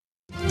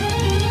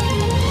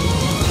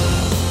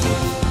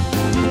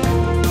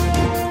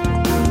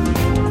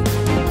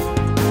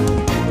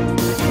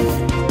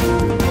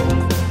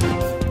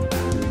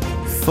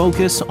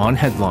Focus on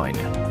Headline.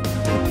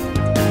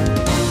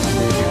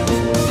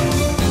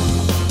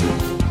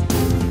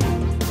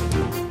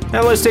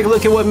 Now let's take a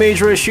look at what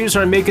major issues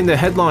are making the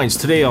headlines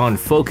today on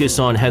Focus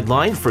on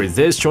Headline. For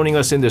this, joining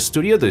us in the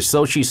studio, the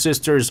Sochi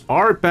sisters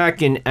are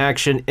back in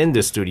action in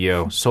the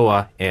studio.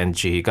 Soa and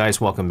Ji. Guys,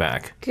 welcome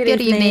back. Good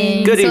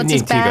evening. Good evening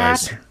Sochi's to you back.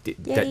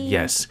 guys.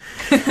 Yes.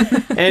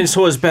 And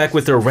Soa's back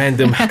with her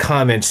random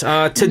comments.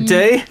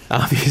 Today,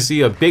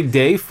 obviously a big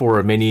day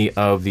for many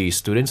of the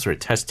students or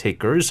test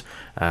takers,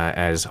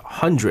 as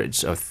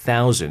hundreds of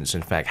thousands,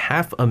 in fact,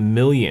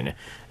 500,000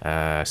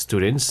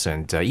 students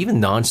and even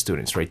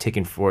non-students, right,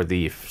 taken for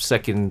the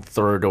second,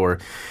 third, or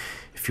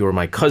if you were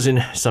my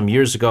cousin some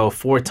years ago,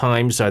 4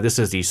 times. This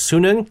is the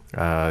Suneung,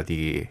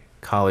 the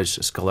College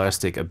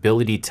Scholastic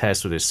Ability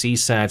Test, or the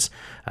CSATs.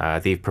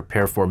 They've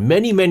prepared for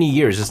many, many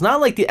years. It's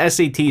not like the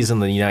SATs in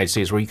the United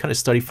States where you kind of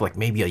study for like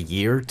maybe a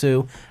year or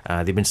two.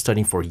 They've been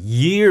studying for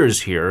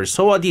years here.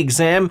 So the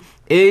exam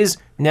is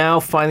now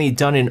finally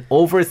done and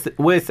over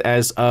with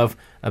as of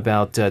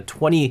about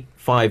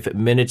 25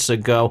 minutes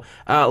ago.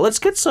 Let's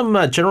get some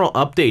general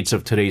updates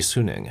of today's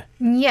Suneung.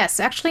 Yes,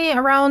 actually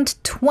around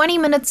 20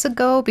 minutes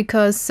ago,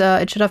 because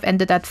it should have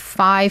ended at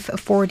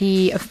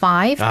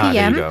 5:45 p.m.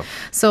 There you go.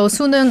 So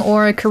Suneung,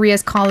 or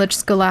Korea's College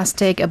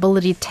Scholastic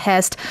Ability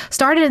Test,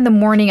 started in the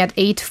morning at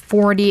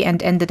 8:40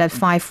 and ended at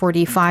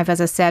 5:45, as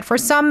I said. For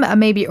some,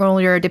 maybe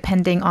earlier,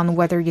 depending on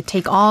whether you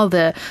take all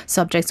the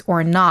subjects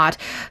or not.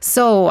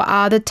 So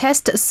the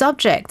test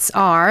subjects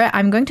are,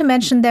 I'm going to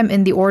mention them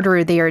in the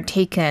order they are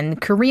taken: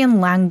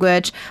 Korean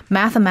language,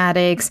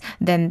 mathematics,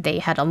 then they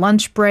had a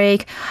lunch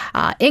break,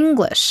 English,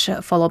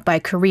 followed by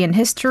Korean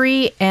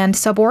history, and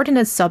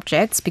subordinate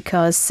subjects,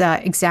 because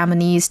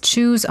examinees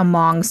choose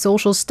among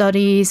social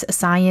studies,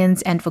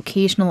 science, and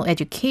vocational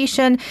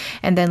education.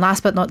 And then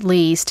last but not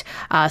least,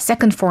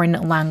 second foreign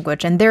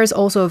language. And there's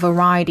also a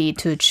variety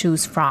to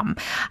choose from.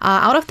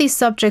 Out of these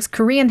subjects,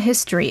 Korean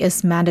history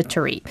is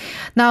mandatory.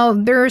 Now,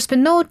 there's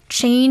been no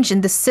change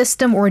in the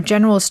system or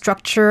general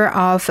structure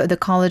of the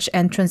college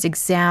entrance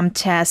exam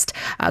test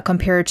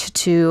compared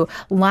to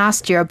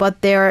last year,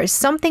 but there's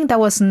something that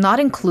was not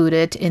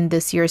included in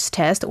this year's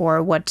test,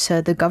 or what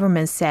the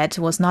government said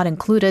was not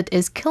included,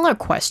 is killer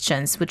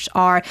questions, which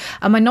are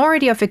a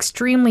minority of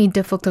extremely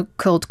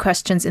difficult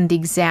questions in the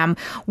exam,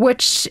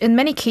 which in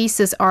many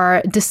cases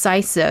are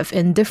decisive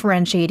in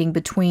differentiating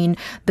between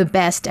the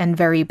best and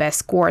very best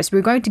scores.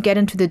 We're going to get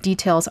into the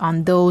details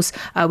on those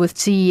with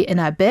Ji in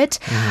a bit.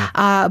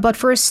 But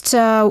first,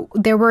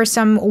 there were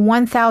some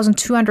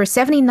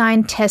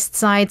 1,279 test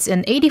sites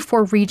in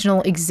 84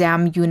 regional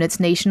exam units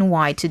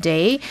nationwide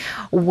today,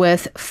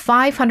 with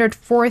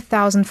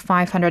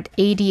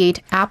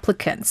 504,588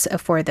 applicants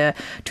for the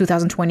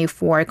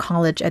 2024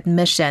 college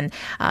admission.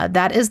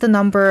 That is the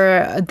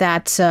number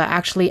that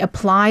actually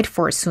applied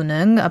for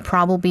Suneung.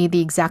 Probably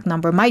the exact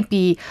number might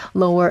be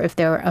lower if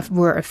there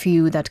were a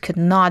few that could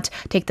not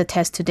take the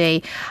test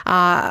today.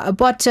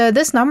 But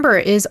this number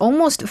is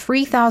almost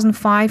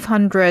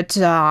 3,500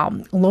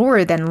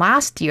 lower than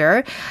last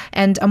year.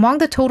 And among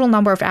the total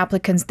number of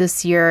applicants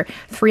this year,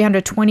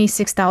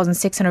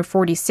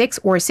 326,646,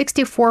 or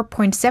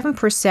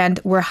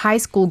 64.7%, were high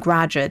school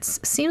graduates.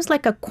 Seems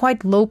like a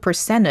quite low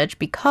percentage,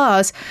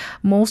 because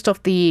most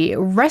of the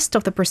rest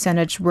of the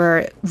percentage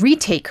were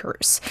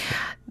retakers.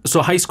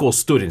 So high school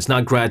students,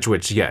 not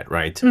graduates yet,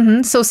 right?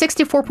 So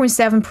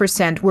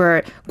 64.7%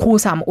 were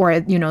고3,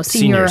 or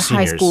senior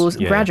high school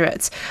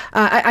graduates.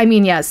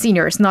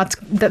 Seniors, not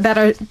that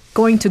are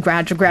going to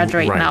graduate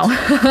right now.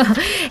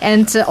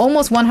 And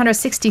almost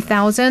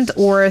 160,000,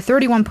 or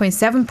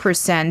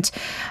 31.7%,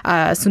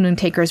 Suneung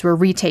takers were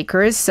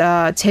retakers.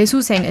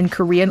 재수생 in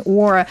Korean,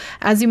 or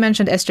as you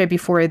mentioned, SJ,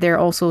 before, there are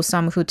also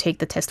some who take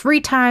the test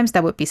 3 times.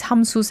 That would be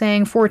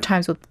삼수생. 4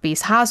 times would be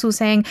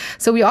사수생.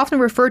 So we often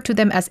refer to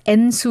them as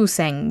Nsusengs.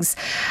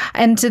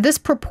 And this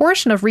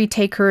proportion of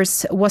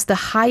retakers was the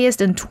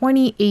highest in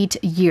 28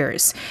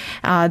 years.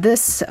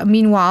 This,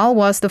 meanwhile,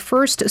 was the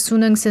first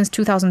Suneung since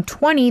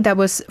 2020 that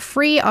was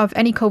free of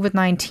any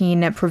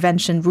COVID-19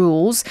 prevention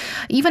rules.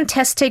 Even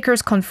test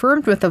takers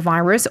confirmed with the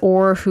virus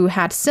or who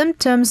had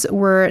symptoms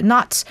were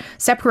not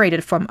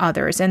separated from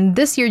others. And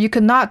this year, you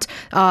could not,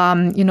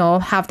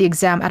 have the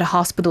exam at a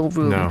hospital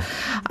room. No.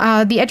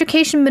 The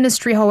Education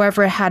Ministry,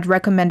 however, had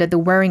recommended the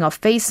wearing of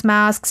face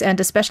masks, and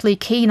especially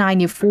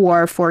K94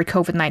 for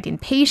COVID-19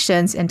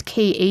 patients and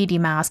K80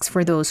 masks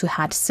for those who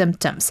had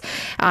symptoms.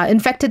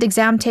 Infected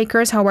exam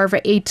takers, however,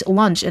 ate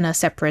lunch in a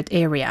separate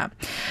area.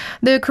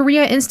 The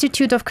Korea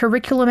Institute of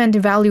Curriculum and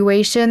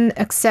Evaluation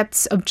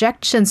accepts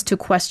objections to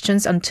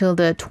questions until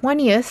the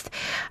 20th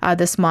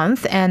this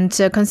month. And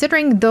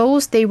considering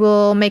those, they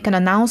will make an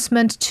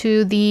announcement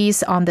to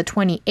these on the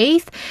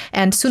 28th.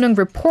 And Suneung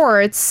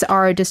reports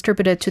are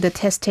distributed to the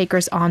test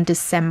takers on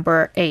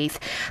December 8th.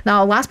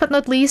 Now, last but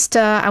not least,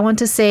 I want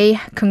to say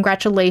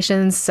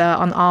congratulations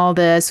on all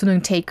the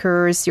Suneung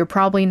takers. You're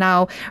probably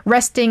now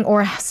resting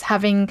or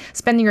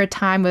spending your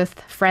time with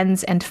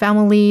friends and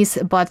families.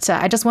 But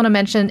I just want to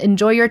mention,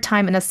 enjoy your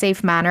time in a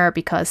safe manner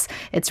because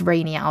it's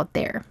rainy out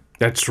there.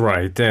 That's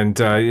right. And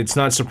it's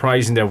not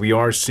surprising that we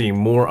are seeing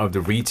more of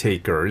the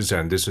retakers.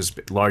 And this is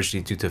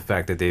largely due to the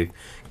fact that they've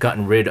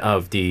gotten rid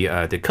of the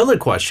killer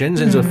questions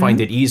and so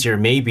find it easier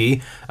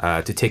maybe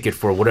to take it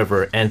for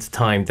whatever nth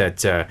time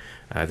that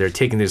they're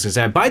taking this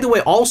exam. By the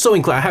way, also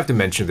I have to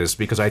mention this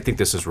because I think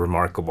this is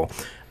remarkable.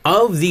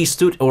 Of the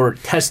student or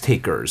test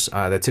takers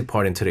that took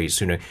part in today's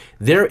Sunung,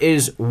 there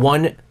is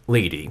one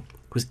lady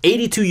who's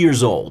 82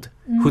 years old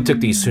who took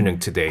the Sunung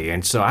today.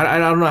 And so I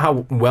don't know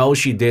how well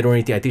she did or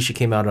anything. I think she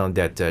came out on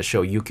that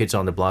show, You Kids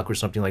on the Block or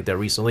something like that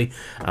recently.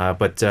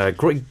 But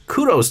great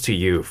kudos to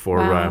you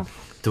for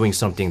doing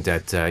something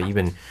that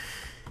even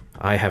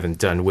I haven't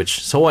done,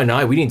 which So and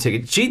I, we didn't take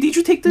it. Gee, did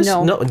you take this?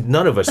 No.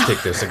 None of us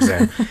take this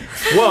exam.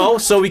 Well,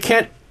 so we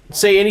can't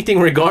say anything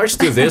in regards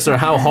to this or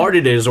how hard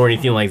it is or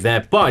anything like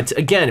that. But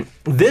again,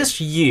 this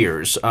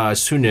year's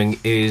Sunung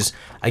is,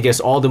 I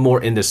guess, all the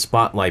more in the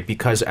spotlight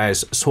because,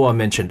 as Soa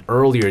mentioned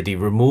earlier, the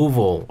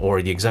removal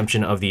or the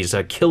exemption of these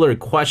killer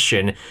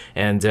question,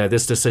 and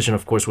this decision,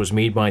 of course, was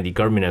made by the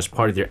government as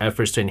part of their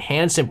efforts to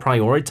enhance and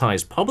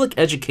prioritize public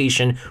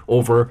education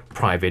over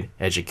private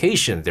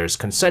education. There's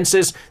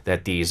consensus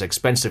that these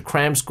expensive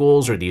cram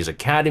schools or these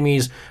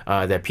academies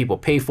that people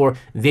pay for,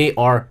 they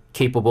are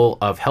capable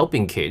of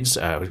helping kids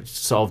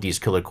solve these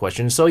killer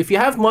questions. So if you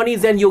have money,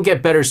 then you'll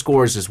get better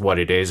scores is what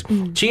it is.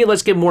 Gia,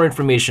 let's get more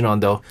information on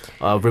the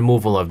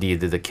removal of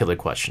the killer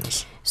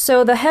questions.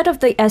 So the head of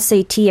the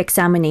SAT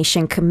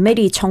examination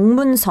committee, Jung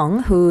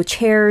Moon-sung, who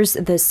chairs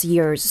this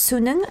year's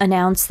Sunung,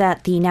 announced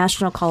that the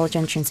National College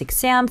Entrance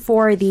Exam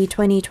for the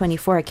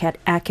 2024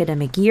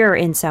 academic year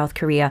in South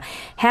Korea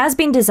has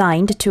been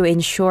designed to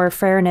ensure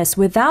fairness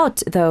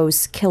without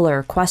those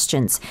killer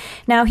questions.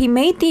 Now, he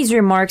made these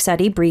remarks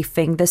at a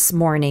briefing this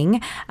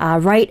morning,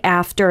 right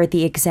after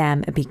the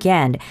exam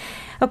began.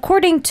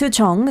 According to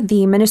Jung,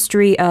 the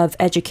Ministry of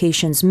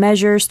Education's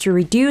measures to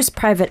reduce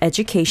private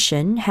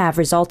education have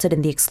resulted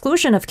in the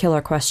exclusion of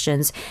killer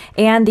questions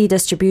and the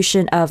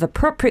distribution of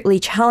appropriately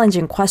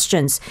challenging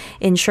questions,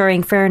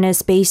 ensuring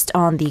fairness based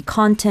on the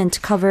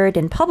content covered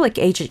in public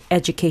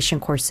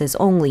education courses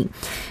only.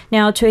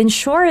 Now, to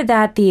ensure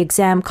that the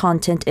exam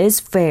content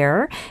is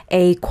fair,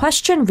 a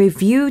question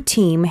review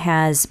team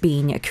has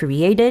been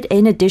created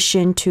in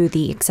addition to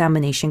the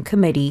examination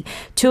committee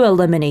to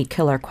eliminate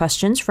killer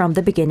questions from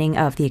the beginning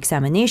of the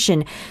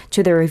examination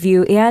to the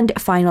review and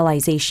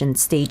finalization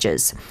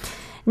stages.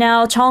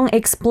 Now, Jung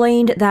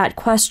explained that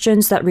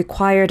questions that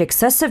required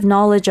excessive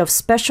knowledge of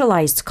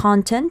specialized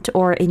content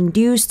or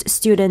induced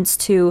students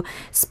to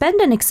spend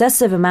an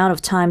excessive amount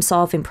of time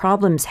solving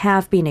problems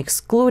have been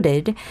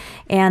excluded,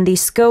 and the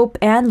scope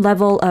and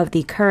level of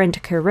the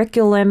current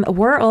curriculum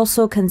were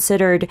also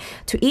considered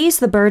to ease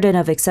the burden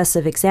of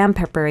excessive exam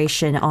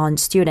preparation on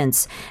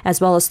students,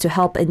 as well as to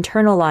help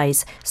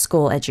internalize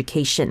school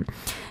education.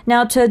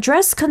 Now, to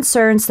address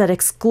concerns that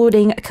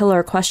excluding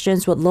killer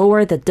questions would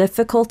lower the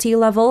difficulty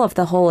level of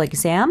the whole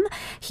exam,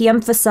 he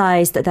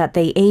emphasized that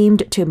they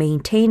aimed to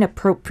maintain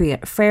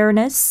appropriate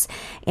fairness,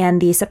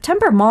 and the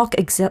September mock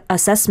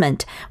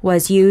assessment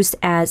was used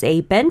as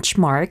a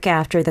benchmark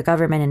after the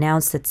government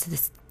announced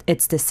its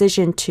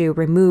decision to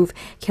remove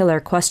killer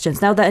questions.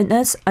 Now,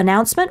 the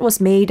announcement was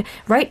made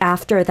right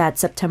after that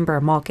September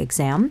mock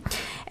exam.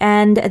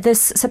 And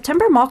this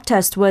September mock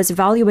test was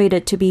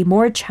evaluated to be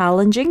more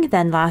challenging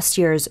than last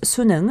year's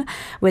Sunung,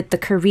 with the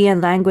Korean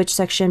language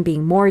section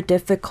being more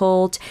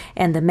difficult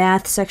and the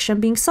math section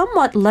being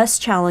somewhat less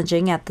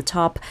challenging at the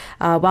top,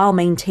 while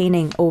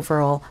maintaining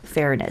overall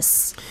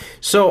fairness.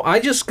 So I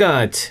just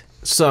got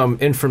some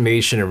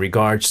information in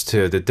regards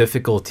to the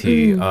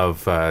difficulty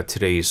of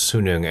today's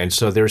Sunung. And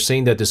so they're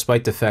saying that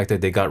despite the fact that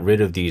they got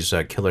rid of these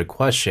killer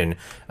question,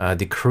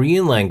 the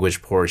Korean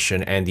language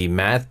portion and the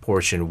math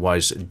portion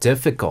was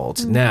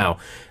difficult. Now,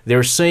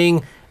 they're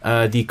saying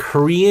the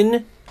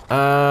Korean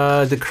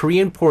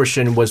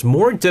portion was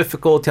more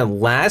difficult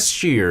than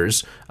last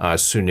year's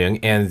Sunung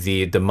and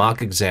the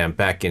mock exam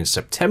back in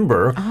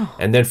September.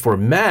 And then for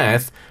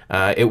math,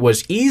 it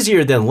was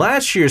easier than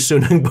last year's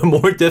Sunung, but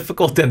more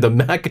difficult than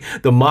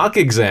the mock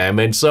exam.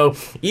 And so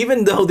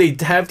even though they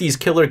have these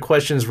killer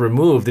questions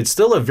removed, it's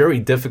still a very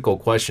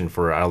difficult question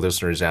for our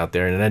listeners out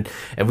there.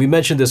 And we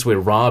mentioned this with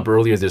Rob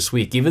earlier this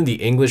week. Even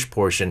the English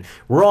portion,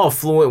 we're all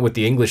fluent with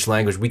the English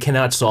language. We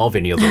cannot solve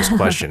any of those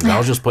questions.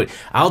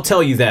 I'll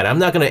tell you that. I'm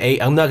not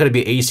gonna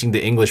be acing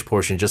the English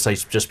portion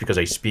just because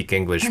I speak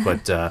English,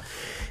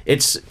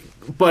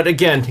 But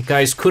again,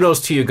 guys,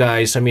 kudos to you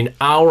guys. I mean,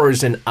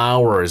 hours and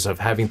hours of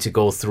having to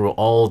go through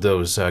all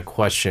those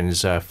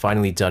questions,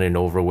 finally done and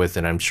over with.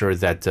 And I'm sure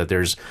that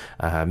there's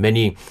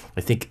many,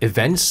 I think,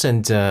 events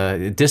and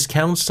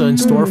discounts in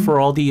store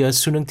for all the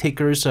Sunung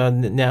takers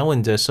now.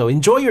 And so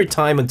enjoy your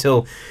time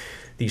until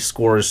these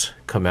scores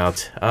come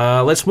out.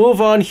 Let's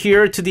move on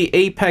here to the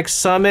APEC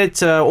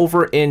Summit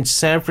over in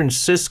San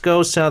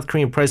Francisco. South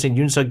Korean President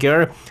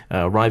Yoon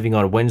arriving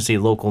on Wednesday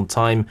local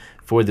time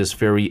for this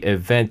very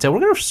event. We're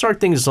going to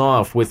start things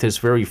off with his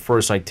very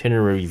first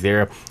itinerary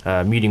there,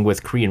 meeting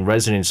with Korean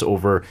residents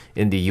over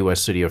in the U.S.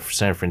 city of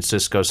San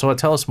Francisco. So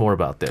tell us more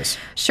about this.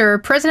 Sure.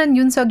 President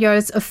Yoon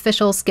Suk-yeol's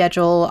official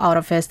schedule out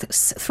of his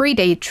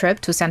 3-day trip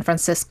to San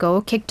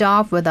Francisco kicked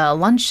off with a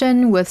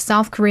luncheon with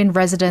South Korean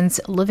residents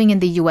living in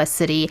the U.S.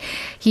 city.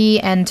 He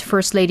and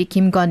First Lady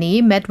Kim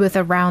Gun-hee met with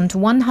around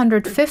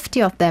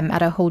 150 of them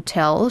at a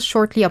hotel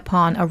shortly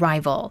upon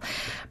arrival.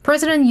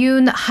 President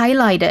Yoon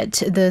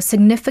highlighted the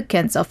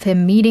significance of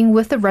him meeting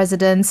with the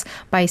residents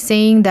by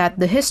saying that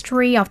the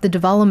history of the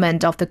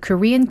development of the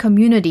Korean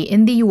community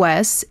in the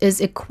U.S. is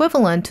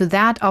equivalent to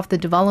that of the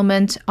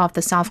development of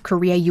the South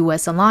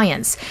Korea-U.S.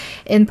 alliance.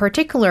 In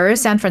particular,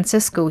 San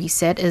Francisco, he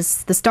said,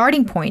 is the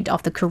starting point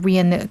of the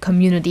Korean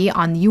community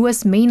on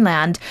U.S.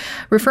 mainland,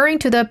 referring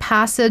to the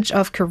passage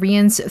of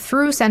Koreans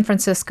through San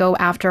Francisco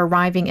after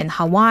arriving in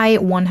Hawaii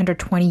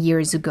 120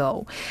 years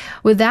ago.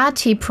 With that,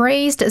 he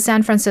praised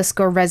San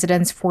Francisco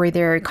residents for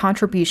their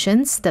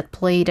contributions that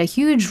played a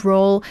huge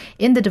role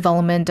in the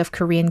development of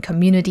Korean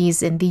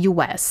communities in the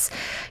U.S.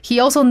 He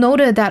also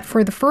noted that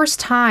for the first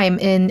time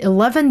in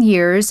 11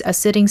 years, a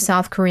sitting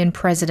South Korean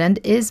president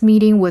is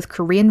meeting with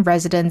Korean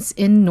residents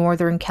in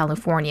Northern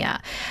California.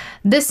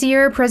 This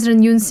year,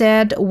 President Yoon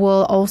said,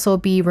 will also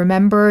be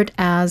remembered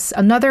as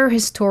another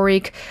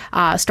historic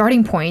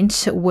starting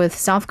point, with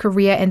South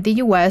Korea and the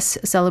U.S.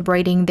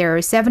 celebrating their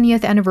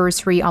 70th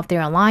anniversary of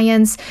their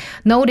alliance,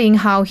 noting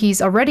how he's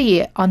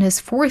already on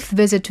his 4th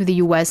visit to the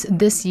U.S.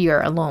 this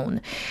year alone.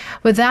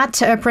 With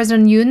that,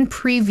 President Yoon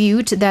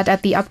previewed that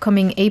at the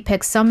upcoming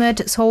APEC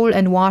Summit, Seoul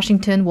and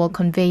Washington will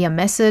convey a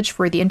message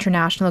for the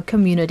international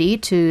community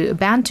to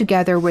band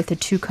together with the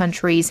two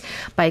countries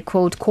by,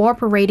 quote,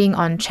 cooperating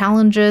on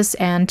challenges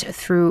and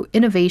through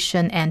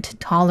innovation and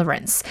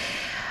tolerance.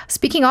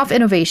 Speaking of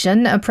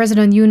innovation,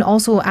 President Yoon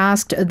also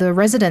asked the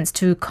residents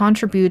to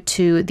contribute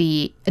to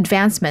the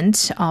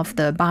advancement of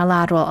the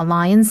bilateral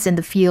alliance in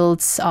the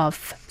fields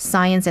of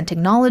science and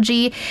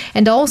technology,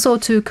 and also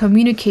to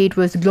communicate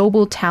with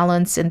global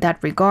talents in that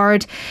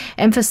regard,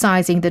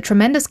 emphasizing the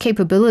tremendous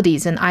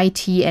capabilities in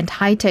IT and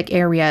high-tech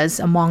areas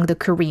among the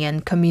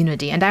Korean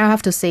community. And I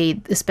have to say,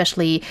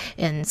 especially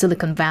in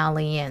Silicon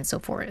Valley and so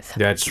forth.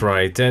 That's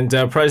right. And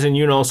President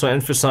Yoon also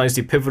emphasized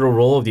the pivotal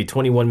role of the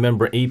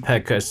 21-member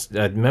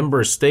APEC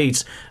member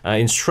states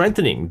in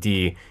strengthening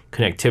the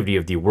connectivity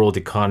of the world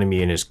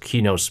economy in his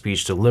keynote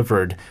speech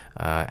delivered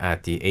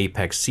at the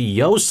APEC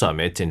CEOs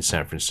Summit in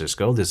San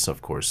Francisco. This,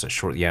 of course,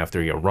 shortly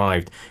after he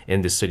arrived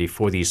in the city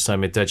for the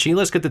summit. Chi,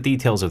 let's get the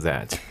details of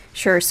that.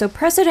 Sure. So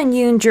President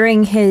Yoon,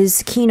 during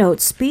his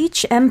keynote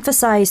speech,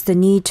 emphasized the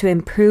need to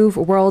improve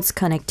world's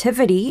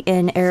connectivity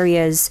in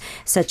areas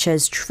such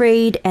as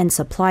trade and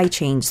supply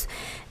chains.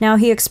 Now,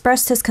 he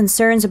expressed his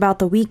concerns about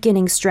the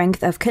weakening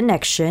strength of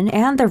connection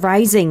and the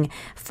rising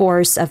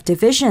force of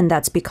division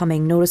that's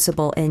becoming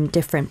noticeable in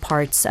different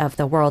parts of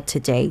the world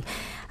today.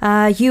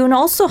 Yoon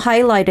also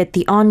highlighted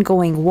the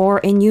ongoing war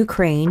in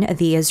Ukraine,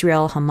 the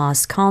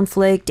Israel-Hamas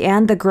conflict,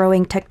 and the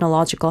growing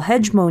technological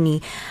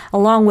hegemony,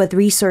 along with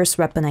resource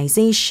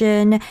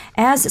weaponization,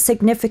 as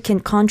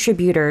significant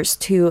contributors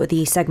to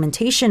the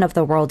segmentation of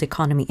the world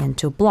economy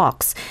into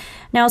blocks.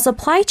 Now,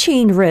 supply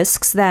chain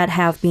risks that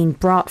have been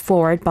brought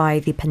forward by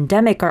the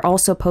pandemic are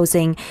also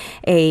posing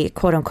a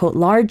quote-unquote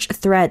large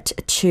threat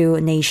to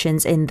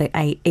nations in the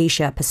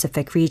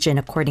Asia-Pacific region,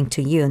 according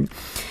to Yoon.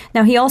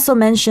 Now, he also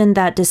mentioned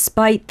that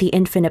despite the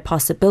infinite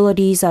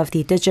possibilities of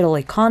the digital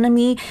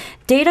economy,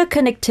 data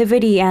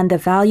connectivity and the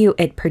value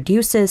it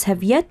produces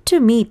have yet to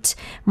meet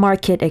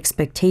market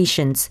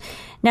expectations.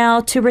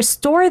 Now, to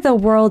restore the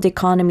world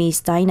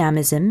economy's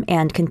dynamism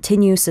and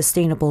continue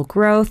sustainable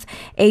growth,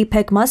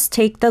 APEC must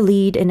take the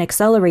lead in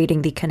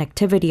accelerating the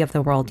connectivity of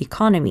the world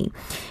economy.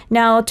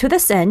 Now, to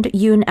this end,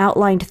 Yoon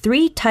outlined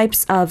 3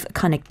 types of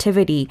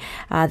connectivity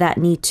that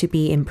need to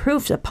be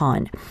improved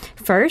upon.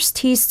 First,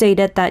 he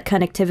stated that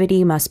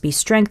connectivity must be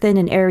strengthened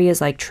in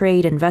areas like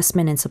trade,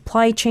 investment, and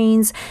supply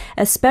chains,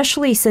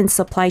 especially since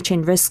supply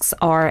chain risks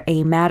are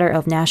a matter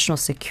of national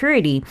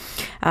security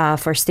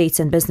for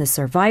states and business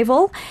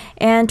survival.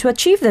 And to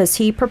achieve this,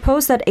 he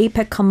proposed that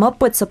APEC come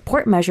up with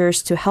support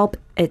measures to help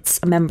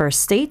its member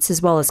states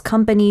as well as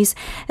companies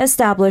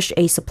establish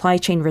a supply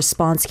chain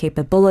response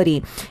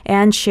capability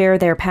and share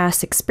their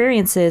past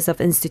experiences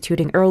of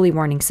instituting early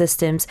warning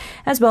systems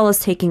as well as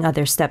taking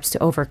other steps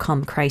to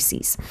overcome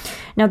crises.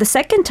 Now, the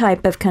second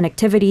type of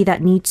connectivity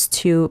that needs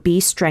to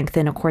be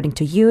strengthened, according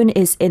to Yoon,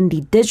 is in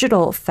the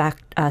digital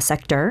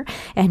sector,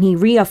 and he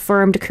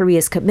reaffirmed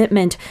Korea's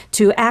commitment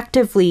to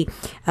actively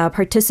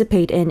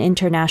participate in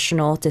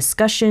international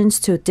discussions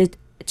to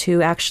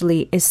to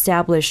actually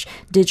establish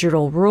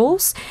digital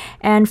rules.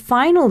 And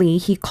finally,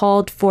 he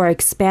called for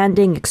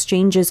expanding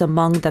exchanges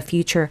among the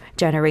future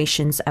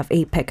generations of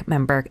APEC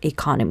member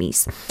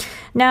economies.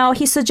 Now,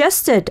 he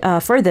suggested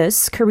for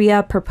this,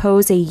 Korea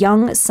propose a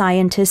Young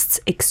Scientists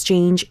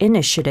Exchange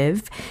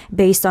Initiative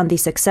based on the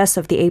success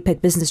of the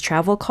APEC Business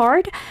Travel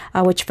Card,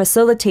 which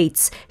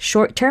facilitates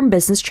short-term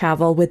business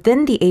travel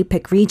within the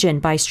APEC region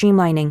by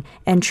streamlining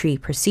entry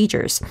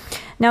procedures.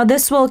 Now,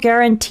 this will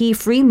guarantee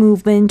free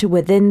movement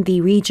within the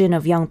region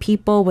of young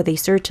people with a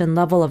certain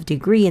level of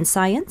degree in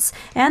science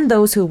and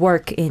those who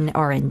work in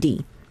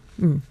R&D.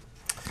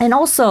 And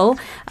also,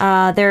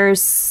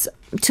 there's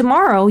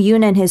tomorrow,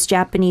 Yoon and his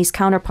Japanese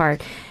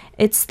counterpart.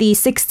 It's the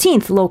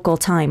 16th local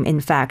time, in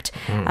fact.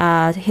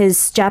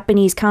 His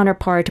Japanese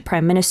counterpart,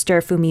 Prime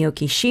Minister Fumio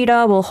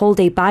Kishida, will hold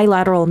a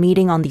bilateral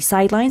meeting on the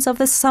sidelines of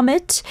the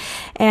summit.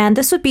 And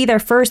this would be their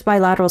first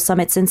bilateral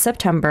summit since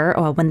September,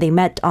 when they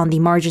met on the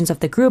margins of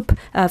the Group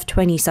of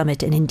 20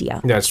 summit in India.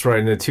 That's right.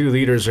 And the two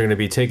leaders are going to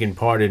be taking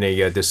part in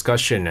a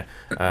discussion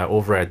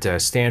over at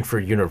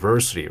Stanford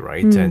University,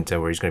 right? And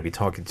where he's going to be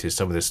talking to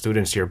some of the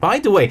students here. By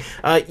the way,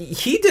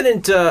 he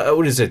didn't,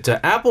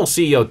 Apple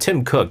CEO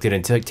Tim Cook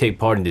didn't take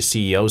part in the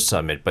CEOs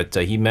Summit, but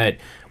he met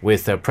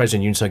with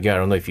President Yoon Suk-yeol. I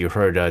don't know if you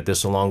heard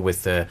this, along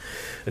with a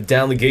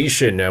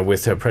delegation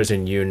with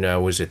President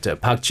Yoon. Was it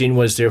Park Jin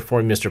was there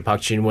for him? Mr.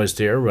 Park Jin was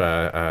there.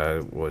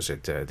 Was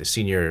it the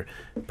senior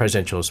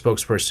presidential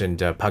spokesperson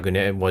Park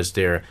Geun-hye was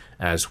there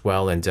as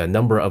well, and a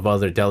number of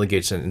other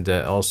delegates, and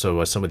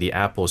also some of the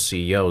Apple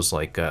CEOs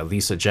like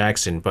Lisa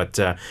Jackson. But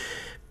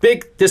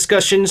big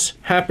discussions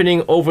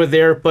happening over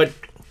there. But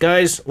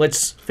guys,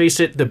 let's face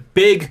it, the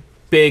big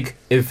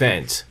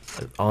event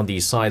on the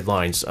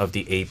sidelines of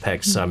the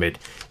APEC Summit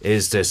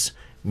is this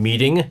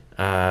meeting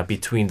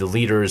between the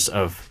leaders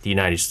of the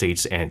United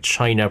States and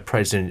China.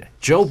 President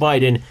Joe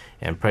Biden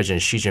and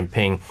President Xi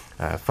Jinping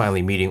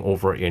finally meeting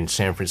over in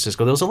San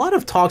Francisco. There was a lot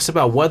of talks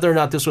about whether or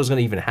not this was going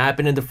to even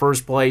happen in the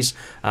first place,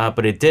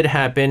 but it did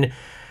happen.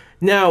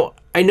 Now,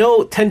 I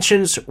know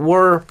tensions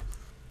were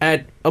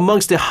at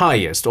amongst the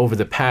highest over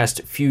the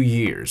past few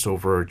years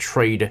over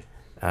trade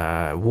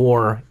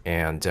war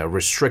and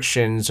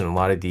restrictions and a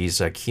lot of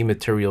these key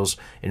materials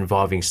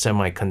involving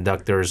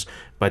semiconductors.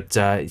 But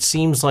it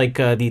seems like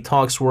the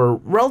talks were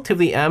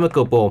relatively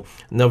amicable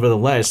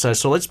nevertheless.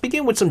 So let's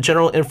begin with some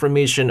general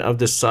information of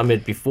the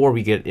summit before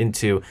we get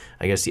into,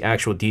 I guess, the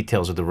actual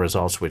details of the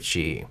results with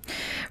Xi.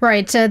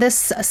 Right.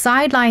 This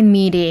sideline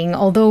meeting,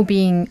 although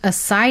being a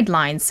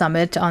sideline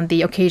summit on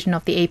the occasion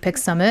of the APEC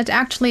summit,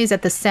 actually is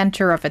at the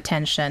center of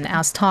attention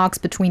as talks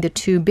between the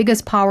two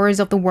biggest powers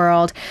of the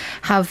world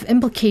have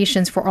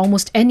implications for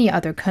almost any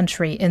other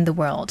country in the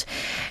world.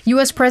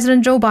 U.S.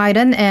 President Joe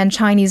Biden and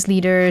Chinese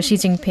leader Xi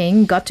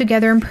Jinping got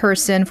together in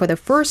person for the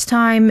first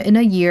time in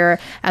a year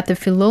at the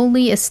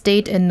Filoli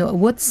estate in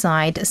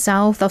Woodside,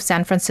 south of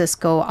San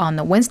Francisco,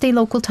 on Wednesday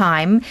local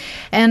time.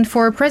 And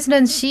for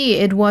President Xi,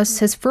 it was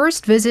his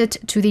first visit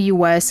to the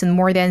U.S. in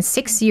more than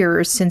 6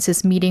 years since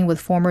his meeting with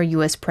former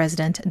U.S.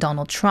 President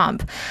Donald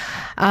Trump.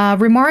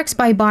 Remarks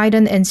by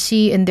Biden and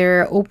Xi in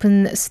their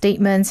open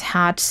statements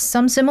had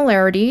some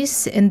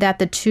similarities in that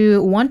the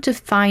two want to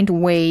find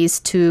ways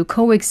to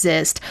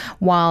coexist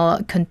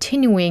while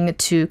continuing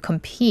to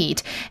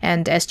compete.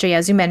 And SJ,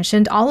 as you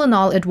mentioned, all in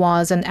all, it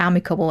was an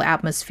amicable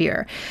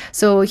atmosphere.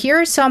 So here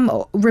are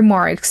some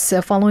remarks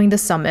following the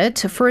summit.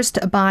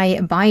 First by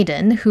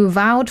Biden, who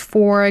vowed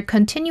for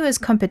continuous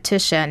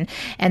competition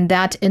and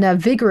that in a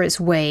vigorous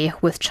way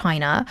with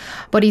China.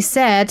 But he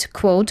said,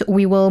 quote,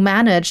 "We will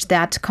manage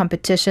that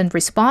competition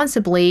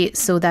responsibly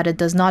so that it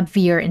does not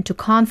veer into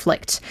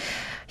conflict."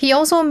 He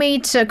also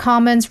made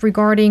comments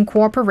regarding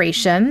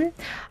cooperation.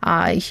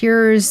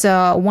 Here's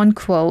one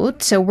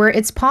quote. "So where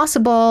it's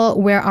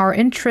possible, where our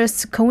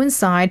interests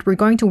coincide, we're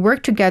going to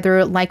work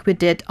together like we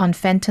did on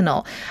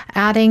fentanyl."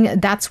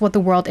 Adding, that's what the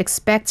world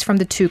expects from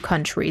the two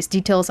countries.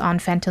 Details on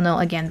fentanyl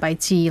again by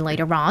Xi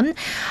later on.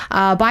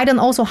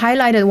 Biden also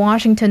highlighted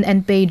Washington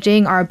and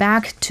Beijing are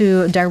back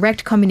to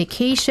direct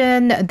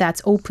communication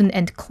that's open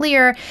and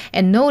clear,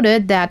 and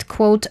noted that,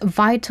 quote,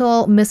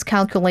 "vital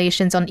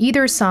miscalculations on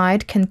either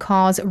side can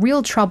cause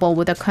real trouble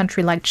with a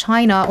country like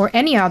China or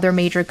any other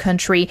major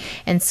country.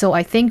 And so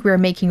I think we're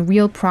making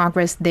real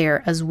progress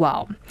there as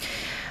well."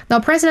 Now,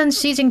 President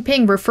Xi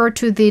Jinping referred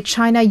to the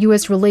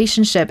China-U.S.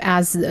 relationship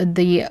as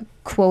the,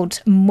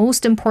 quote,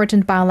 "most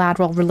important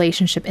bilateral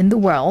relationship in the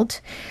world,"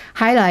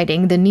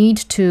 highlighting the need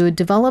to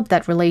develop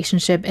that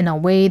relationship in a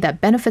way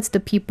that benefits the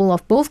people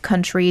of both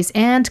countries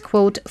and,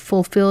 quote,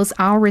 "fulfills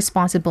our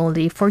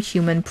responsibility for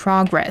human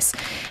progress."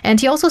 And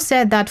he also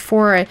said that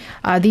for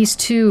these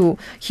two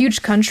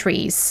huge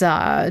countries,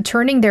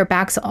 turning their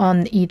backs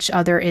on each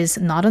other is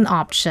not an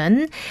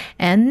option.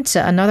 And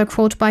another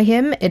quote by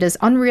him, "It is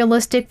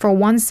unrealistic for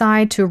one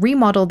side to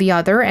remodel the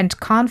other, and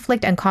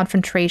conflict and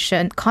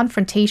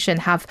confrontation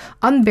have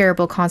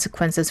unbearable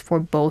consequences for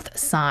both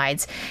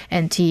sides."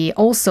 And he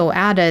also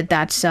added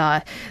that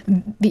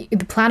the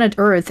planet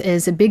Earth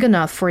is big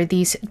enough for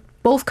these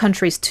both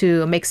countries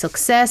to make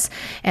success,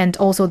 and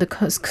also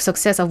the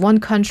success of one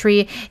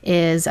country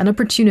is an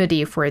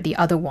opportunity for the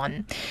other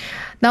one.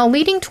 Now,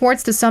 leading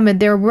towards the summit,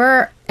 there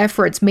were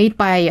efforts made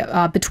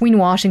by between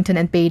Washington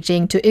and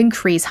Beijing to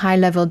increase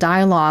high-level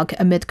dialogue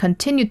amid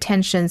continued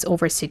tensions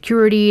over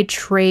security,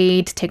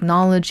 trade,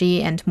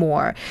 technology, and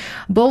more.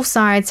 Both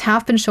sides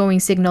have been showing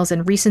signals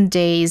in recent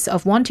days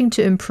of wanting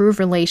to improve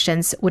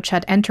relations, which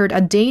had entered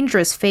a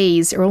dangerous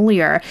phase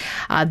earlier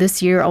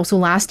this year, also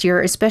last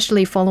year,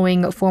 especially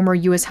following former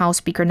U.S. House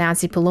Speaker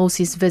Nancy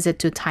Pelosi's visit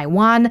to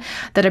Taiwan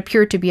that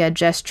appeared to be a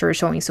gesture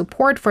showing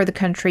support for the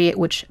country,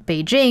 which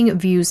Beijing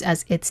views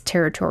as its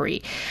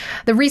territory.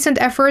 The recent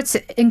efforts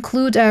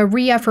include a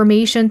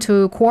reaffirmation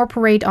to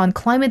cooperate on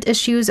climate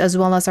issues, as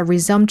well as a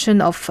resumption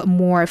of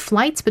more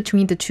flights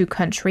between the two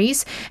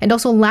countries. And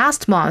also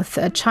last month,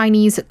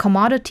 Chinese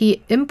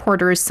commodity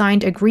importers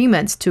signed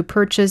agreements to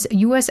purchase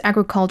U.S.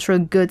 agricultural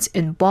goods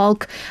in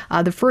bulk,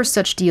 the first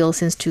such deal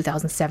since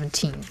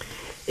 2017.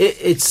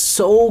 It's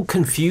so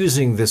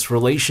confusing, this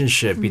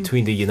relationship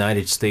between the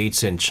United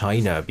States and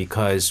China,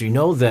 because you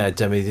know that,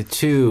 the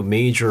two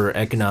major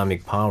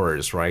economic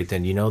powers, right?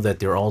 And you know that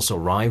they're also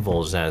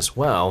rivals as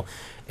well.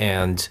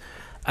 And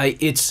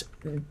it's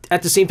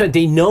at the same time,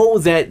 they know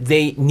that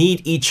they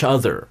need each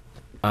other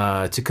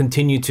to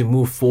continue to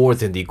move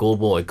forward in the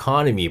global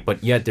economy,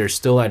 but yet they're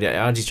still at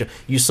odds.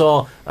 You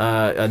saw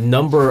a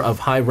number of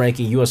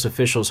high-ranking U.S.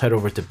 officials head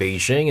over to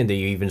Beijing, and then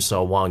you even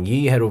saw Wang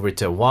Yi head over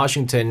to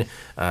Washington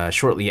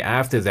shortly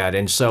after that.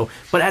 And so,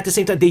 but at the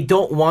same time, they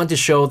don't want to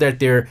show that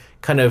they're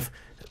kind of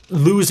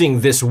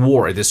losing this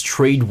war, this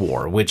trade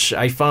war, which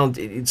I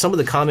found some of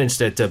the comments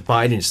that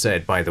Biden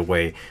said, by the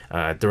way,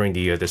 during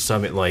the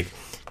summit, like,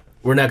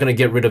 we're not going to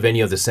get rid of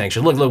any of the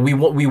sanctions. Look,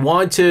 we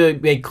want to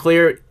make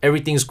clear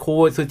everything's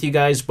cool with you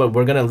guys, but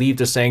we're going to leave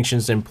the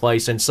sanctions in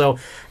place. And so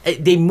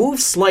they moved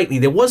slightly.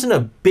 There wasn't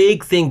a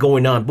big thing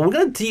going on, but we're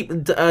going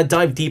to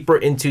dive deeper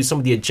into some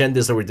of the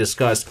agendas that were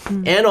discussed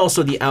and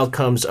also the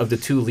outcomes of the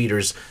two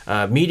leaders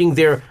meeting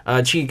there.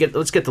 Chi,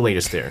 let's get the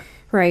latest there.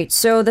 Right.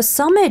 So the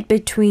summit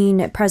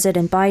between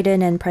President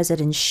Biden and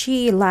President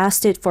Xi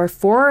lasted for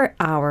 4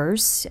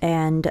 hours.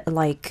 And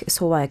like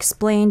Soa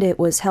explained, it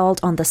was held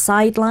on the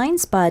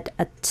sidelines, but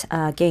it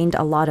gained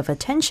a lot of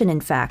attention,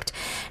 in fact.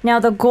 Now,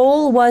 the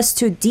goal was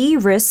to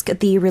de-risk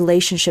the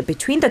relationship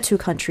between the two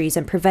countries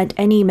and prevent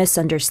any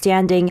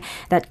misunderstanding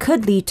that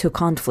could lead to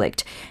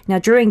conflict. Now,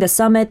 during the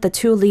summit, the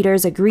two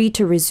leaders agreed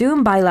to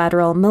resume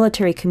bilateral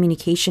military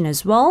communication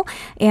as well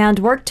and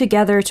work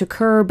together to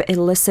curb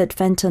illicit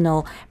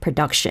fentanyl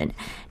production.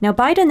 Now,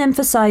 Biden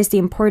emphasized the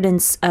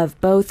importance of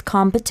both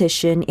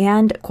competition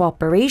and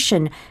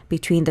cooperation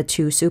between the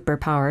two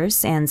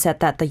superpowers and said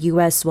that the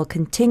U.S. will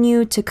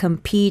continue to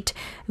compete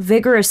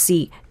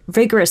vigorously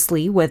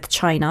with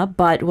China,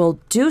 but will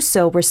do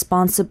so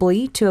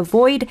responsibly to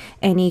avoid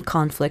any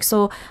conflict.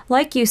 So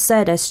like you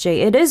said,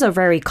 SJ, it is a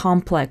very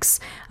complex,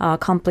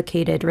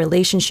 complicated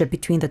relationship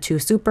between the two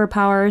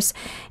superpowers.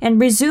 And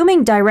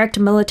resuming direct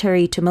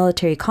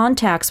military-to-military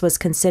contacts was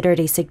considered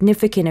a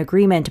significant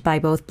agreement by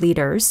both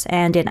leaders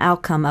and an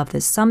outcome of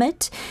this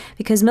summit,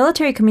 because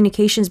military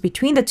communications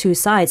between the two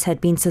sides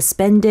had been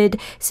suspended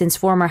since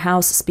former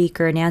House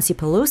Speaker Nancy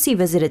Pelosi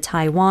visited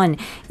Taiwan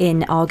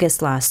in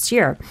August last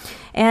year.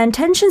 And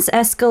tensions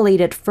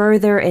escalated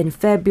further in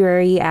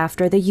February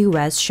after the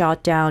U.S.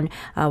 shot down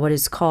what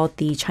is called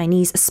the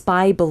Chinese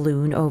spy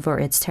balloon over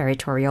its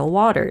territorial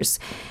waters.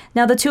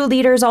 Now, the two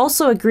leaders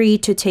also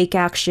agreed to take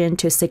action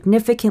to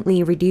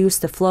significantly reduce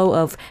the flow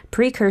of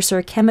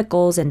precursor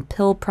chemicals and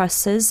pill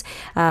presses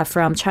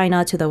from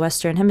China to the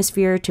Western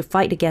Hemisphere to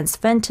fight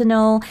against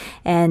fentanyl.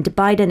 And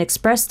Biden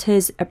expressed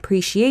his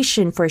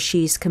appreciation for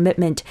Xi's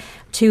commitment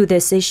to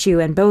this issue,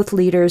 and both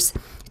leaders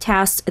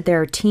tasked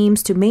their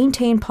teams to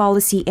maintain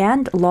policy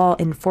and law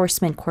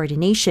enforcement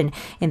coordination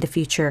in the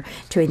future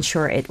to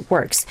ensure it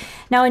works.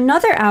 Now,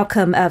 another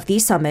outcome of the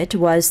summit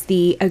was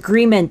the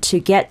agreement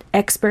to get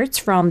experts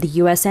from the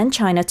U.S. and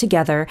China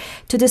together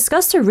to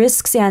discuss the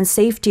risks and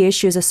safety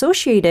issues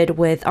associated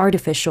with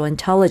artificial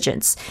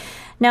intelligence.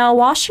 Now,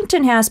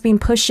 Washington has been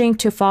pushing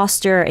to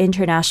foster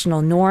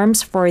international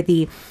norms for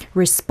the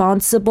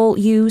responsible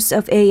use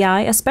of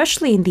AI,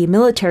 especially in the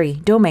military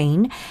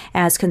domain,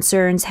 as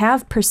concerns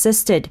have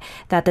persisted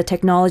that the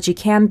technology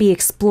can be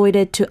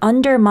exploited to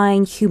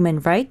undermine human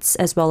rights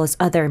as well as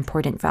other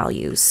important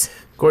values.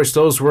 Of course,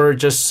 those were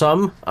just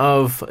some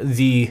of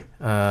the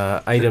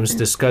items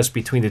discussed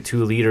between the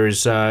two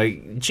leaders.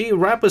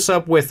 Wrap us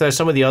up with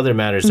some of the other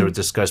matters that were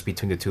discussed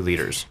between the two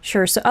leaders.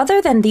 Sure. So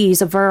other than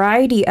these, a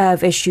variety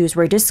of issues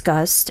were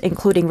discussed,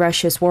 including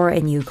Russia's war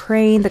in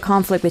Ukraine, the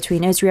conflict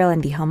between Israel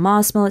and the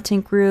Hamas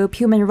militant group,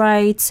 human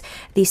rights,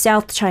 the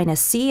South China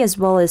Sea, as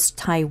well as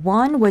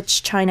Taiwan,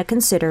 which China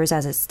considers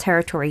as its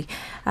territory,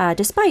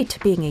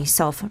 despite being a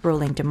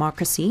self-ruling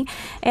democracy.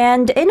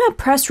 And in a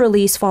press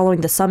release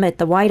following the summit,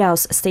 the White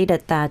House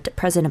stated that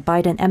President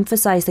Biden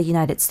emphasized the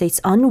United States'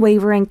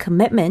 unwavering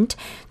commitment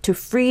to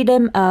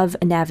freedom of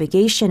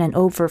navigation and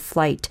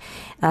overflight,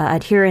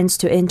 adherence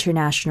to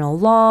international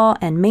law,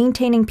 and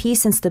maintaining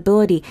peace and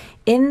stability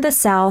in the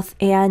South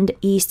and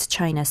East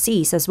China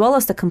Seas, as well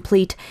as the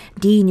complete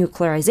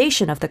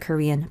denuclearization of the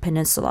Korean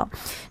Peninsula.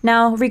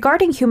 Now,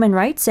 regarding human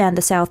rights and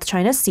the South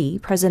China Sea,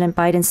 President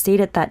Biden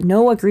stated that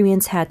no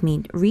agreements had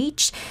been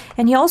reached,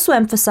 and he also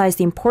emphasized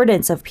the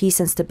importance of peace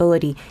and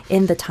stability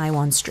in the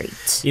Taiwan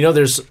Strait. You know,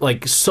 there's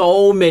like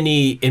so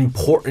many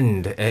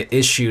important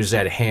issues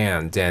at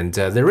hand, and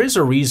there is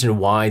a reason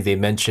why they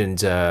mentioned,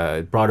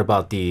 brought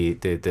about the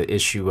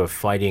issue of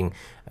fighting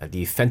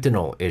the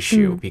fentanyl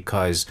issue,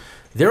 because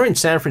they're in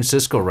San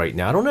Francisco right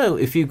now. I don't know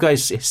if you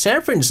guys,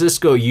 San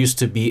Francisco used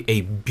to be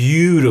a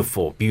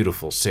beautiful,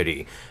 beautiful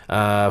city.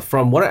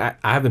 From what I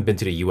haven't been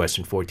to the U.S.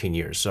 in 14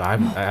 years, so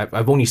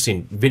I've only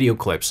seen video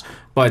clips.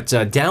 But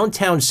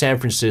downtown San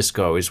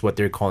Francisco is what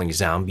they're calling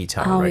zombie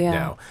town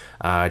now.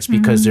 It's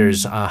because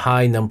there's a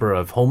high number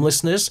of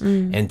homelessness,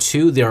 and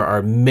two, there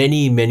are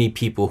many, many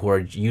people who are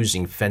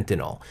using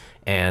fentanyl.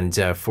 And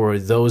for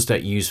those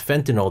that use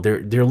fentanyl,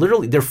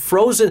 they're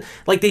frozen.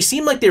 Like they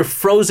seem like they're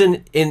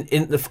frozen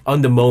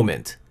on the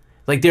moment.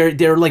 Like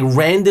they're like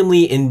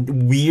randomly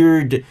in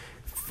weird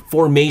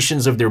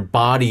formations of their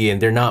body,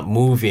 and they're not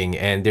moving,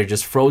 and they're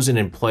just frozen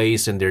in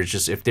place. And they're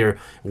just, if they're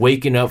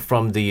waking up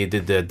from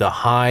the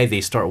high,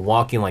 they start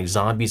walking like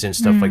zombies and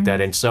stuff like that.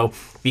 And so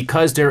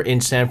because they're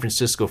in San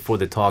Francisco for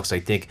the talks,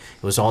 I think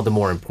it was all the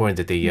more important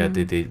that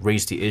they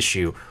raised the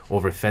issue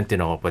over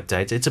fentanyl. But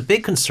it's a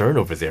big concern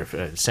over there.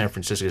 San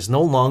Francisco is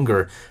no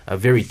longer a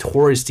very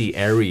touristy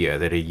area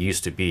that it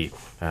used to be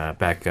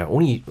back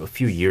only a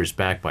few years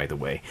back, by the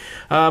way.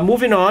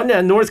 Moving on,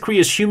 North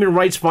Korea's human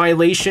rights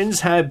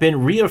violations have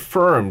been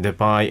reaffirmed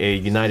by a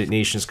United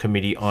Nations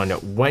committee on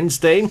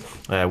Wednesday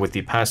with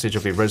the passage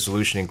of a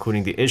resolution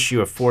including the issue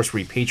of forced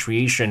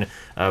repatriation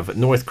of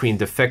North Korean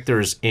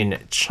defectors in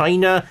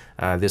China.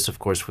 This, of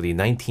course, for the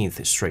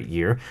 19th straight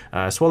year.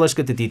 So let's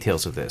get the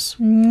details of this.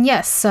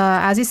 Yes,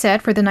 as you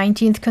said, for the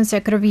 19th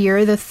consecutive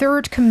year, the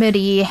third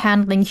committee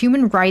handling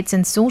human rights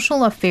and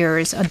social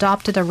affairs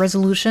adopted a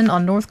resolution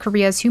on North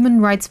Korea's human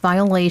rights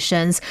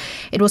violations.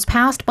 It was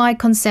passed by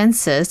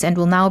consensus and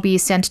will now be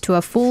sent to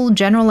a full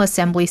General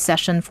Assembly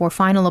session for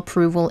final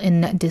approval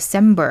in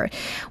December.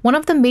 One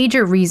of the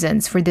major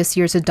reasons for this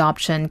year's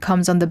adoption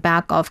comes on the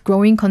back of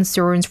growing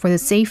concerns for the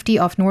safety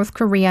of North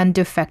Korean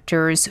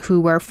defectors who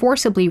were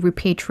forcibly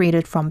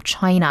repatriated from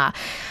China.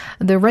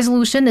 The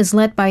resolution is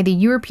led by the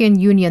European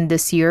Union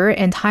this year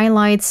and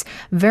highlights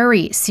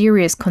very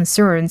serious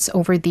concerns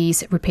over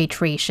these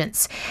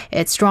repatriations.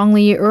 It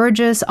strongly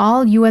urges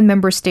all UN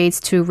member states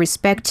to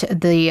respect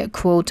the,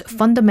 quote,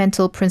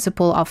 fundamental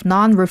principle of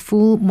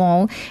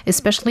non-refoulement,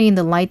 especially in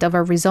the light of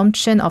a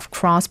resumption of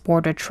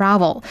cross-border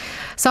travel.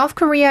 South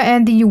Korea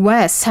and the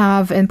US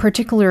have in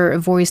particular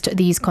voiced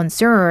these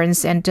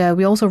concerns, and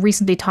we also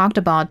recently talked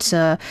about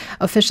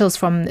officials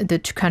from the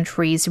two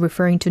countries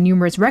referring to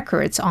numerous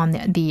records on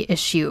the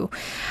issue.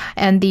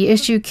 And the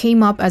issue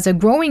came up as a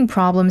growing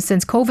problem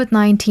since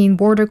COVID-19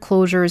 border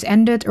closures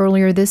ended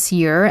earlier this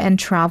year and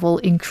travel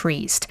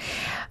increased.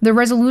 The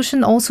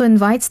resolution also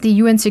invites the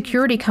UN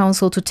Security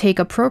Council to take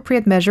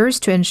appropriate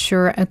measures to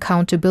ensure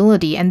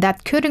accountability, and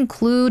that could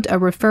include a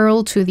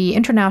referral to the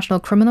International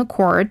Criminal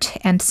Court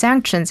and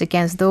sanctions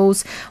against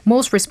those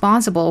most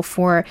responsible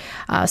for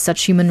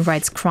such human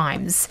rights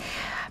crimes.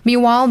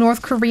 Meanwhile,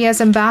 North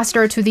Korea's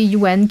ambassador to the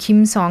UN,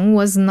 Kim Sung,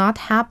 was not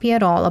happy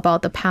at all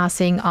about the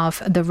passing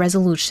of the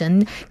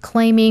resolution,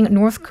 claiming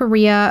North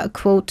Korea,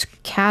 quote,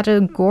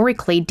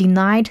 categorically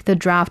denied the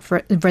draft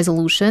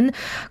resolution,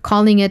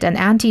 calling it an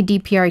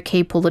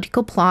anti-DPRK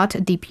political plot,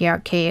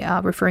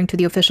 DPRK referring to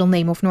the official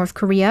name of North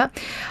Korea.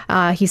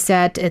 He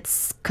said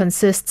it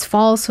consists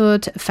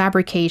falsehood,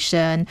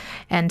 fabrication,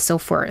 and so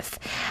forth.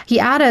 He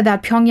added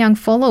that Pyongyang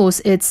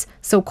follows its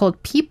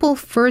so-called people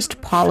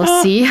first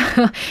policy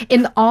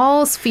in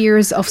all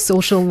spheres of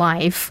social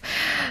life.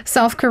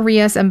 South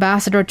Korea's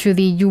ambassador to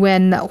the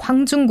UN,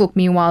 Hwang Jung-guk,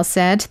 meanwhile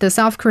said the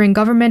South Korean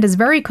government is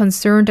very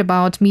concerned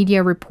about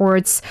media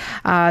reports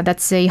that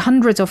say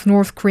hundreds of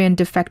North Korean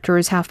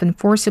defectors have been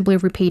forcibly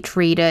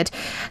repatriated,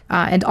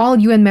 and all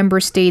UN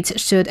member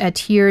states should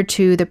adhere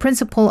to the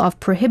principle of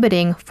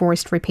prohibiting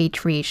forced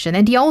repatriation.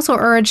 And he also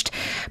urged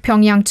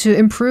Pyongyang to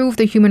improve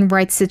the human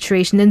rights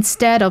situation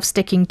instead of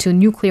sticking to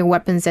nuclear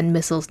weapons and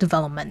missiles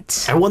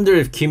development. I wonder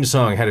if Kim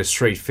Sung had a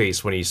straight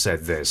face when he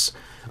said this,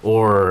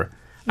 or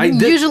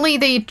usually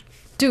they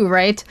do,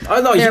 right?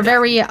 Oh, no, they're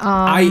very.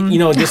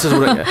 This is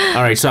what.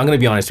 All right, so I'm going to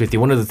be honest with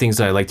you. One of the things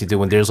that I like to do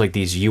when there's like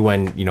these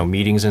UN,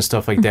 meetings and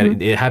stuff like that,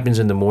 it happens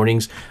in the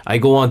mornings. I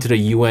go onto the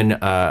UN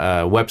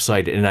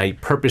website and I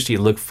purposely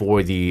look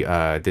for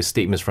the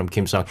statements from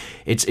Kim Sung.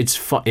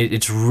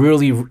 It's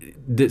really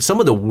some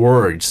of the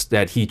words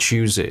that he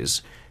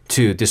chooses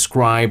to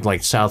describe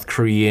like South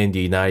Korea and the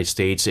United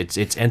States.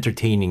 It's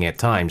entertaining at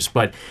times,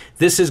 but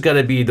this is going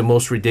to be the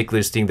most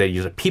ridiculous thing that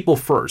you people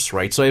first,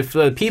 right? So if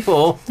the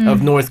people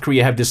of North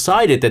Korea have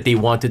decided that they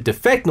want to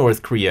defect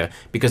North Korea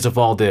because of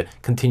all the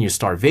continued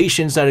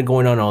starvations that are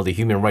going on, all the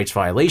human rights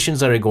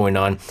violations that are going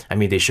on, I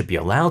mean, they should be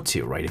allowed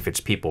to, right? If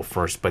it's people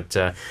first. But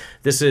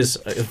this is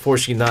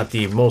unfortunately not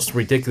the most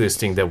ridiculous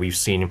thing that we've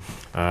seen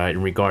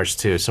in regards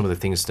to some of the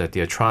things that the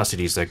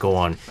atrocities that go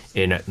on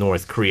in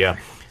North Korea.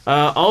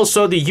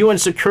 Also, the UN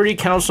Security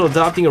Council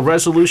adopting a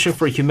resolution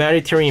for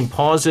humanitarian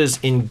pauses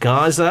in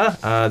Gaza.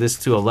 This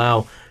to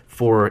allow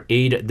for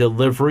aid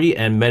delivery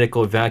and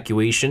medical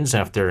evacuations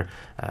after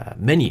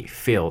many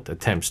failed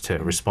attempts to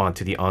respond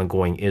to the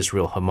ongoing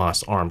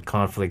Israel-Hamas armed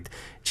conflict.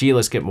 Gee,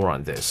 let's get more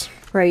on this.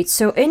 Right.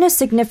 So in a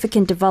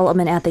significant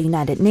development at the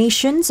United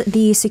Nations,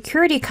 the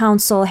Security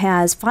Council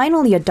has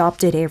finally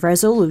adopted a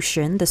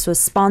resolution. This was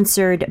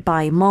sponsored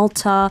by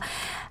Malta,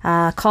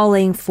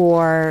 calling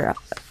for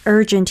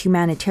urgent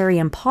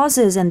humanitarian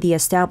pauses and the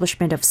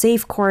establishment of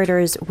safe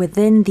corridors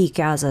within the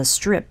Gaza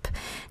Strip.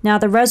 Now,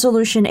 the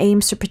resolution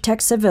aims to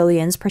protect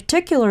civilians,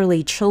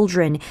 particularly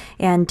children,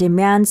 and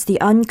demands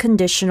the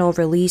unconditional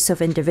release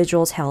of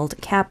individuals held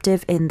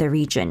captive in the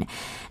region.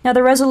 Now,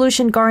 the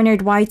resolution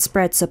garnered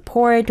widespread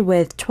support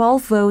with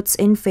 12 votes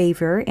in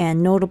favor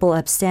and notable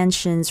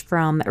abstentions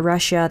from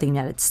Russia, the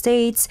United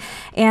States,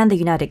 and the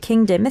United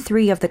Kingdom,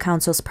 3 of the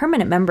Council's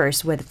permanent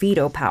members with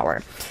veto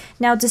power.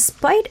 Now,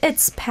 despite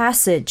its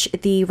passage,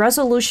 the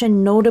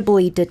resolution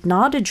notably did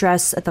not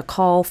address the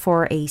call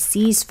for a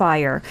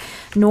ceasefire,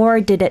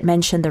 nor did it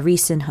mention the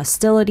recent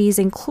hostilities,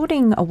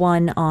 including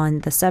one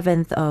on the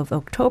 7th of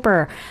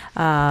October.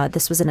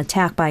 This was an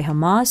attack by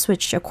Hamas,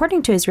 which,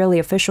 according to Israeli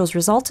officials,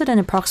 resulted in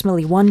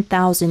approximately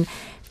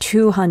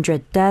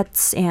 1,200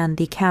 deaths and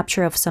the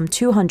capture of some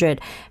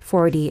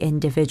 240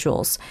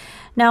 individuals.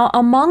 Now,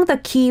 among the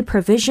key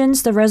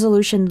provisions, the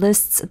resolution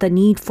lists the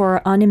need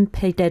for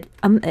unimpeded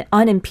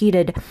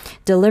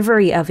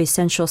delivery of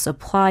essential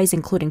supplies,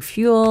 including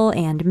fuel,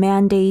 and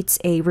mandates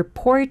a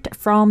report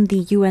from the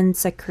UN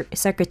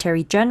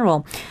Secretary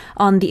General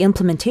on the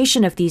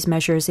implementation of these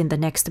measures in the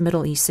next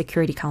Middle East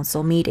Security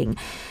Council meeting.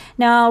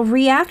 Now,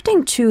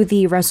 reacting to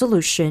the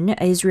resolution,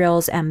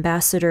 Israel's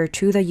ambassador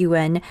to the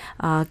UN,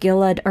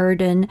 Gilad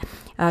Erdan,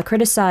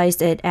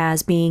 criticized it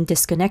as being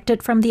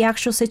disconnected from the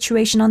actual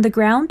situation on the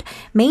ground,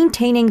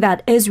 maintaining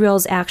that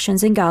Israel's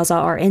actions in Gaza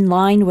are in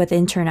line with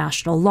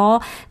international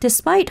law,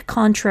 despite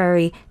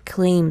contrary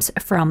claims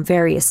from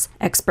various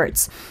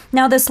experts.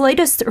 Now, this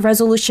latest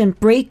resolution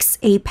breaks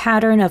a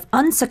pattern of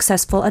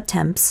unsuccessful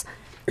attempts,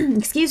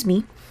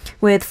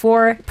 with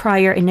 4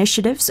 prior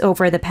initiatives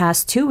over the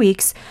past 2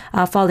 weeks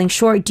falling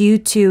short due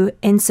to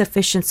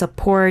insufficient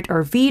support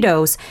or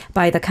vetoes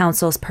by the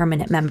Council's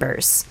permanent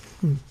members.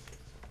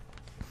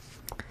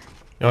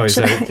 Oh, is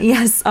that?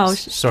 Yes. Oh,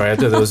 sorry. I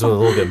thought there was a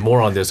little bit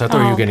more on this. I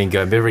thought you were getting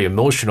very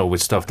emotional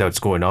with stuff that's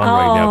going on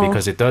right now,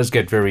 because it does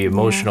get very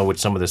emotional with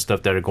some of the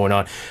stuff that are going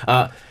on.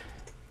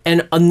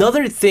 And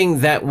another thing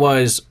that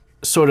was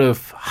sort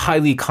of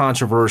highly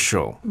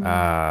controversial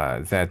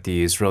that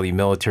the Israeli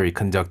military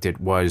conducted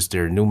was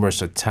their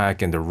numerous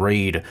attack and the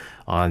raid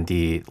on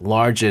the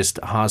largest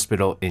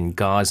hospital in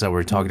Gaza.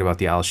 We're talking about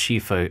the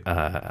Al-Shifa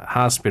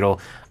hospital.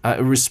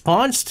 In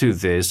response to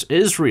this,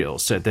 Israel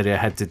said that it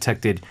had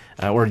detected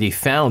or they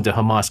found the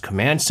Hamas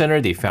command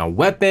center. They found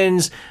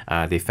weapons.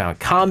 They found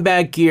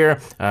combat gear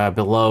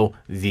below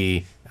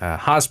the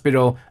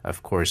hospital,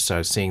 of course,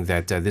 saying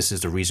that this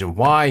is the reason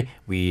why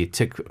we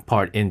took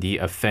part in the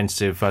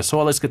offensive.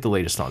 So let's get the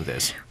latest on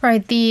this.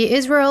 Right. The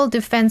Israel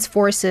Defense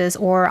Forces,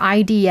 or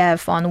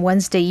IDF, on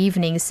Wednesday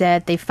evening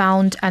said they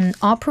found an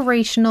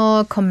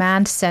operational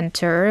command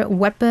center,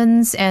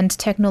 weapons, and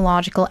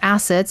technological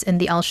assets in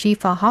the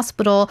Al-Shifa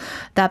hospital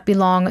that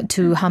belong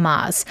to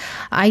Hamas.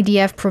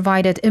 IDF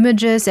provided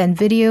images and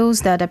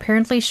videos that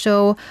apparently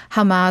show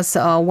Hamas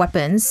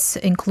weapons,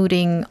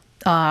 including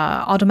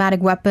automatic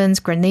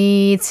weapons,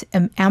 grenades,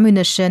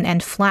 ammunition,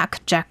 and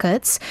flak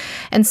jackets.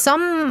 And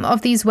some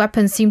of these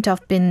weapons seem to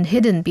have been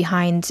hidden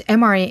behind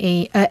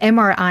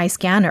MRI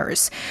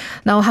scanners.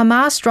 Now,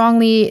 Hamas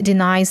strongly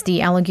denies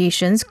the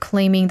allegations,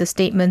 claiming the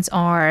statements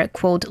are,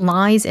 quote,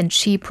 lies and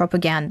cheap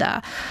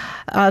propaganda.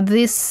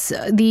 This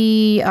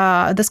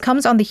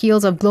comes on the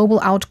heels of global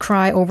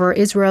outcry over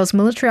Israel's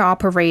military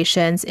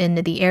operations in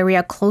the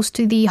area close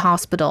to the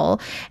hospital,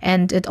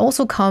 and it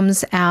also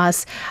comes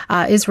as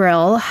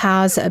Israel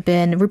has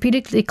been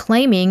repeatedly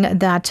claiming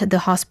that the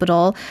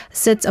hospital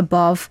sits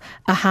above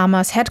a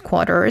Hamas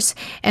headquarters,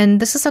 and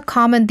this is a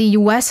comment the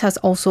U.S. has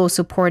also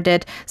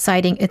supported,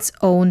 citing its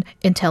own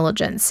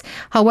intelligence.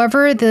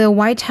 However, the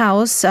White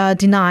House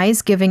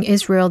denies giving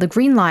Israel the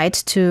green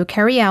light to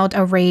carry out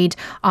a raid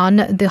on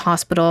the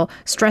hospital,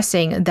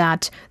 stressing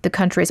that the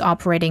country is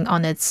operating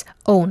on its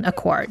own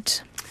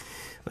accord.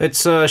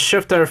 Let's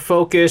shift our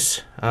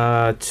focus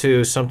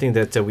to something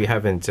that we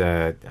haven't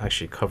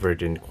actually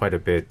covered in quite a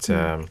bit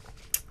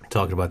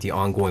talking about the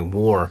ongoing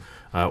war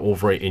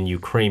over in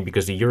Ukraine,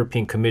 because the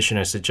European Commission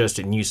has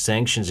suggested new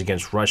sanctions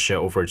against Russia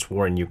over its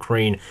war in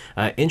Ukraine,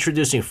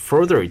 introducing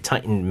further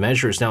tightened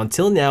measures. Now,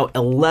 until now,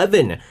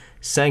 11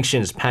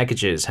 sanctions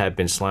packages have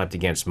been slapped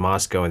against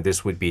Moscow, and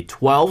this would be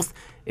 12th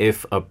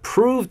if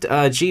approved.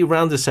 G,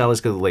 round us out.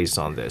 Let's get the latest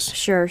on this.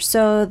 Sure.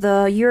 So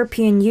the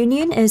European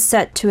Union is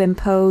set to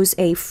impose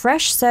a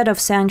fresh set of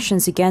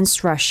sanctions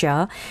against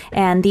Russia.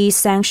 And these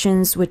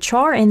sanctions, which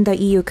are in the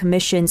EU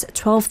Commission's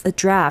 12th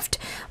draft,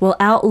 will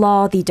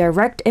outlaw the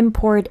direct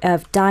import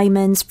of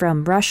diamonds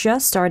from Russia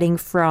starting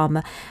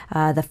from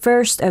the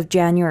 1st of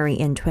January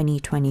in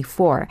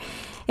 2024.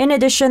 In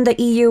addition,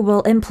 the EU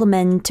will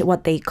implement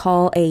what they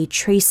call a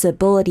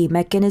traceability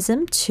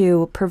mechanism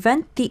to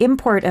prevent the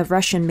import of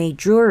Russian-made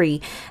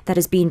jewelry that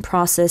is being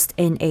processed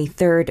in a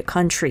third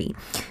country.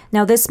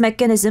 Now, this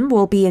mechanism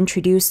will be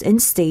introduced in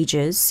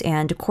stages,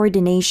 and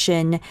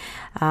coordination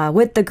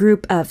with the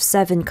group of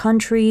 7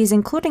 countries,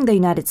 including the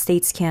United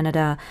States,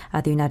 Canada,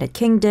 the United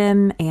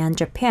Kingdom, and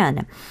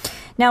Japan.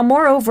 Now,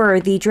 moreover,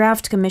 the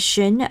draft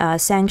commission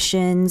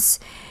sanctions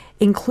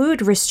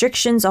include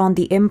restrictions on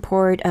the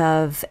import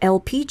of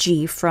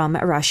LPG from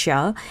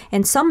Russia,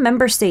 and some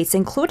member states,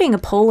 including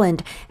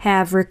Poland,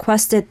 have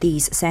requested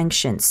these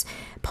sanctions.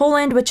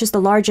 Poland, which is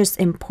the largest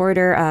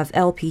importer of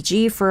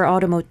LPG for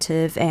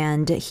automotive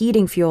and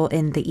heating fuel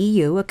in the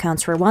EU,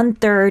 accounts for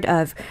 1/3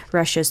 of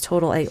Russia's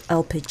total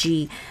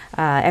LPG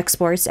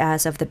exports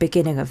as of the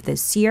beginning of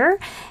this year.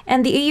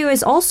 And the EU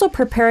is also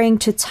preparing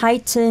to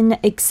tighten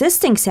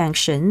existing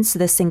sanctions,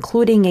 this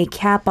including a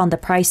cap on the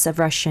price of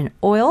Russian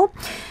oil.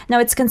 Now,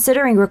 it's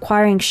considering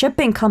requiring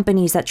shipping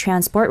companies that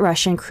transport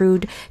Russian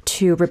crude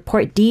to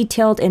report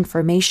detailed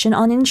information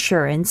on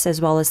insurance as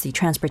well as the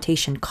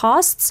transportation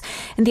costs.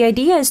 And the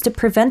idea is to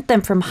prevent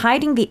them from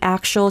hiding the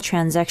actual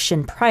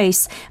transaction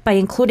price by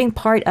including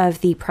part of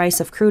the price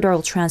of crude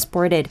oil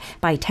transported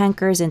by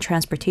tankers in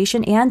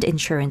transportation and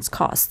insurance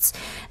costs.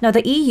 Now,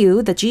 the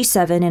EU, the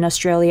G7, and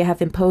Australia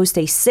have imposed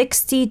a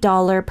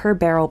 $60 per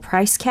barrel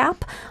price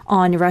cap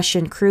on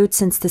Russian crude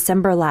since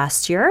December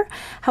last year.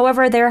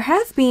 However, there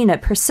have been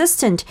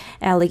persistent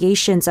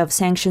allegations of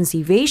sanctions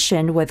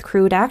evasion, with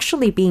crude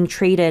actually being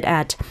traded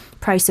at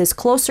prices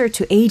closer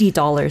to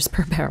 $80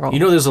 per barrel. You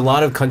know, there's a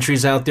lot of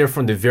countries out there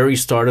from the very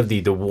start of the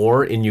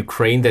war in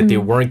Ukraine that they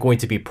weren't going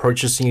to be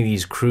purchasing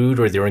these crude,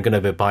 or they weren't going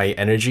to buy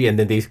energy, and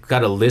then they've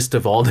got a list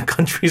of all the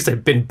countries that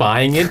have been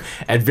buying it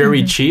at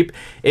very cheap.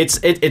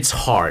 It's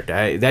hard.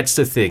 That's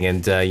the thing.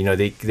 And, you know,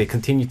 they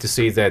continue to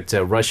say that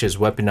Russia is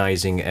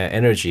weaponizing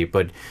energy,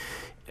 but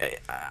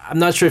I'm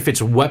not sure if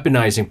it's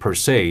weaponizing per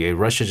se.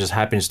 Russia just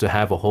happens to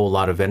have a whole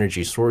lot of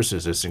energy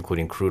sources,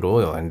 including crude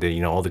oil, and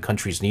you know, all the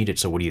countries need it.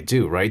 So what do you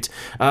do, right?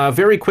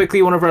 Very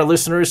quickly, one of our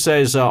listeners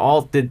says,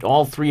 did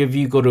all 3 of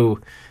you go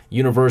to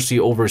university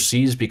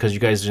overseas because you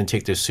guys didn't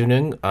take the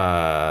Sunung?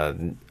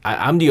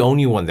 I'm the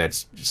only one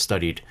that's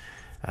studied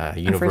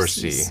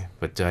university, Overseas.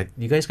 but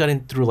you guys got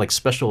in through like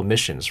special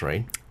admissions,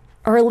 right?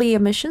 Early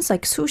admissions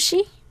like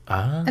sushi?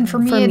 And for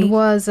me, it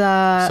was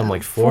some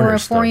like for a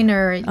stuff.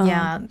 foreigner,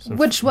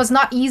 which was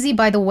not easy,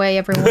 by the way,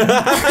 everyone.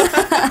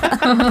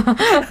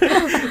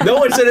 No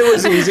one said it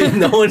was easy.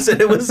 No one said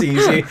it was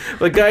easy.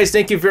 But guys,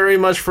 thank you very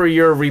much for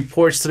your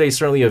reports today.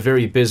 Certainly a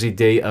very busy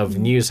day of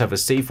news. Have a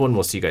safe one.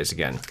 We'll see you guys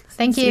again.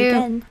 Thank See you you.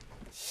 again.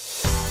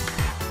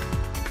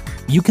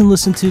 You can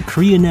listen to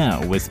Korea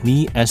Now with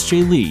me,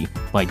 SJ Lee,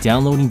 by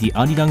downloading the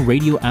Arirang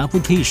Radio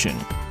application,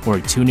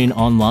 or tune in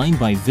online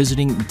by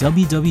visiting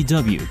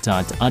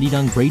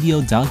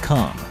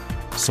www.arirangradio.com.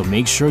 So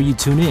make sure you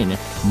tune in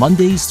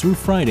Mondays through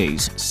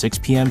Fridays, 6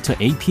 p.m. to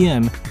 8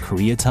 p.m.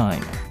 Korea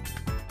time.